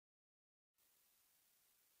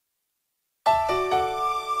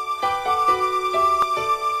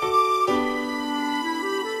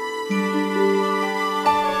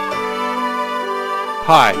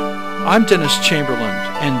Hi, I'm Dennis Chamberland,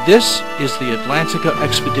 and this is the Atlantica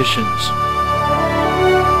Expeditions.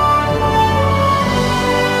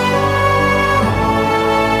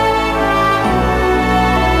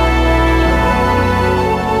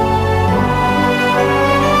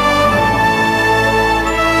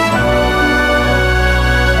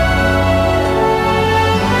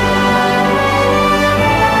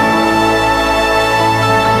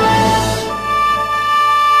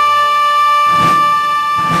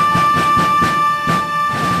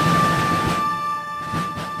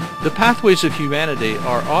 The pathways of humanity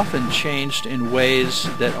are often changed in ways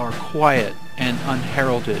that are quiet and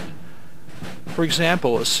unheralded. For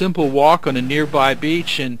example, a simple walk on a nearby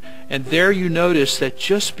beach and there you notice that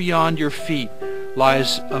just beyond your feet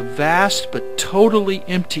lies a vast but totally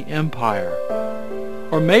empty empire.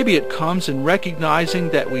 Or maybe it comes in recognizing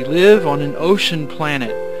that we live on an ocean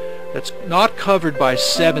planet that's not covered by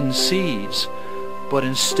 7 seas, but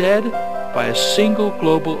instead by a single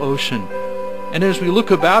global ocean. And as we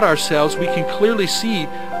look about ourselves, we can clearly see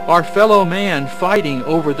our fellow man fighting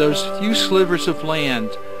over those few slivers of land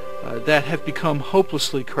that have become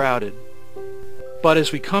hopelessly crowded. But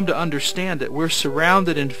as we come to understand that we're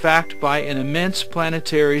surrounded in fact by an immense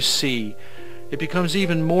planetary sea, it becomes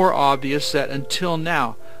even more obvious that until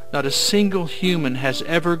now, not a single human has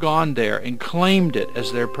ever gone there and claimed it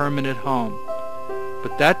as their permanent home.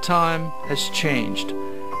 But that time has changed.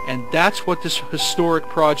 And that's what this historic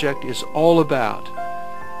project is all about.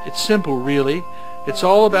 It's simple, really. It's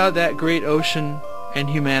all about that great ocean and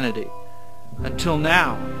humanity. Until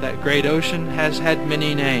now, that great ocean has had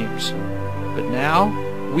many names. But now,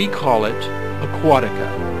 we call it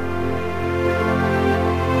Aquatica.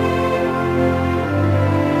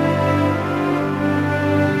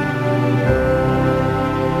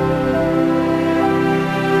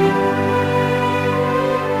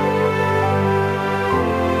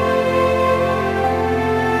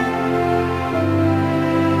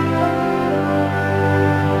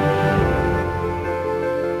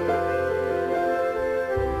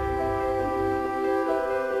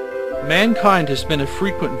 Mankind has been a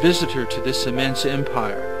frequent visitor to this immense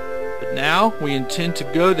empire, but now we intend to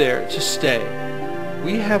go there to stay.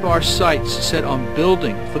 We have our sights set on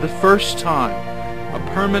building, for the first time,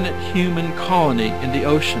 a permanent human colony in the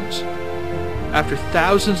oceans. After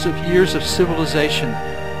thousands of years of civilization,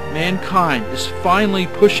 mankind is finally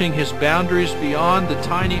pushing his boundaries beyond the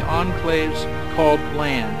tiny enclaves called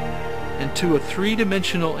land into a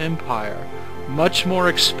three-dimensional empire, much more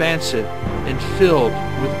expansive and filled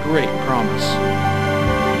with great promise.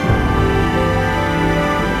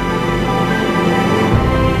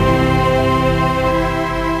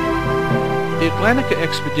 The Atlantica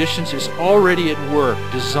Expeditions is already at work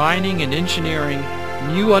designing and engineering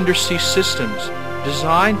new undersea systems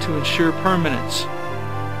designed to ensure permanence.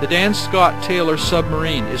 The Dan Scott Taylor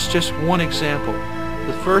submarine is just one example,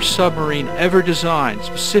 the first submarine ever designed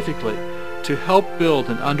specifically to help build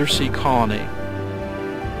an undersea colony.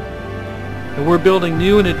 And we're building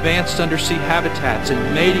new and advanced undersea habitats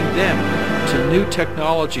and mating them to new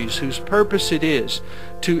technologies whose purpose it is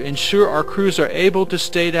to ensure our crews are able to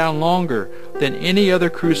stay down longer than any other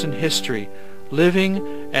cruise in history,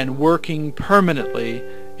 living and working permanently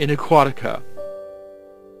in Aquatica.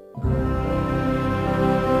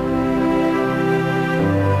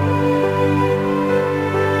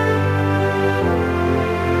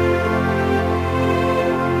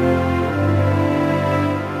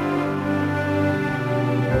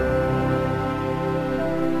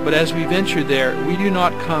 But as we venture there, we do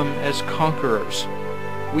not come as conquerors.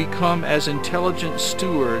 We come as intelligent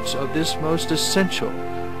stewards of this most essential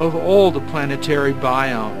of all the planetary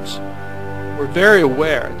biomes. We're very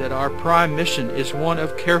aware that our prime mission is one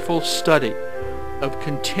of careful study, of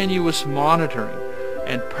continuous monitoring,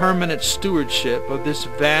 and permanent stewardship of this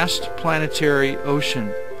vast planetary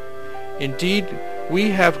ocean. Indeed, we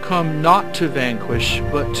have come not to vanquish,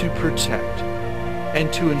 but to protect.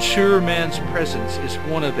 And to ensure man's presence is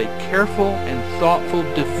one of a careful and thoughtful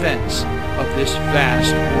defense of this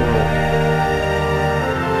vast world.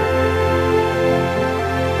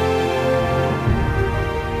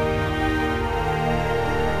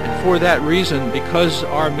 And for that reason, because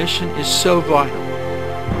our mission is so vital,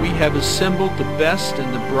 we have assembled the best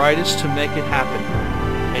and the brightest to make it happen.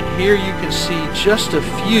 And here you can see just a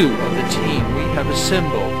few of the team we have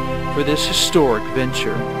assembled for this historic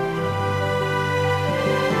venture.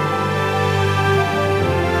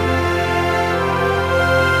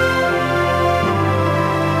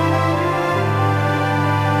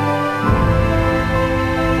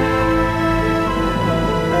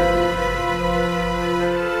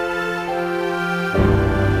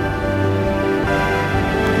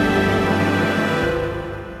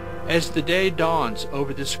 As the day dawns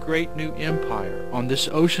over this great new empire on this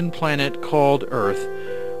ocean planet called Earth,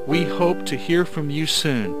 we hope to hear from you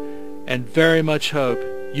soon, and very much hope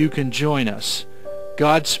you can join us.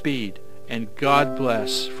 Godspeed and God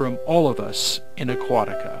bless from all of us in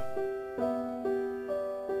Aquatica.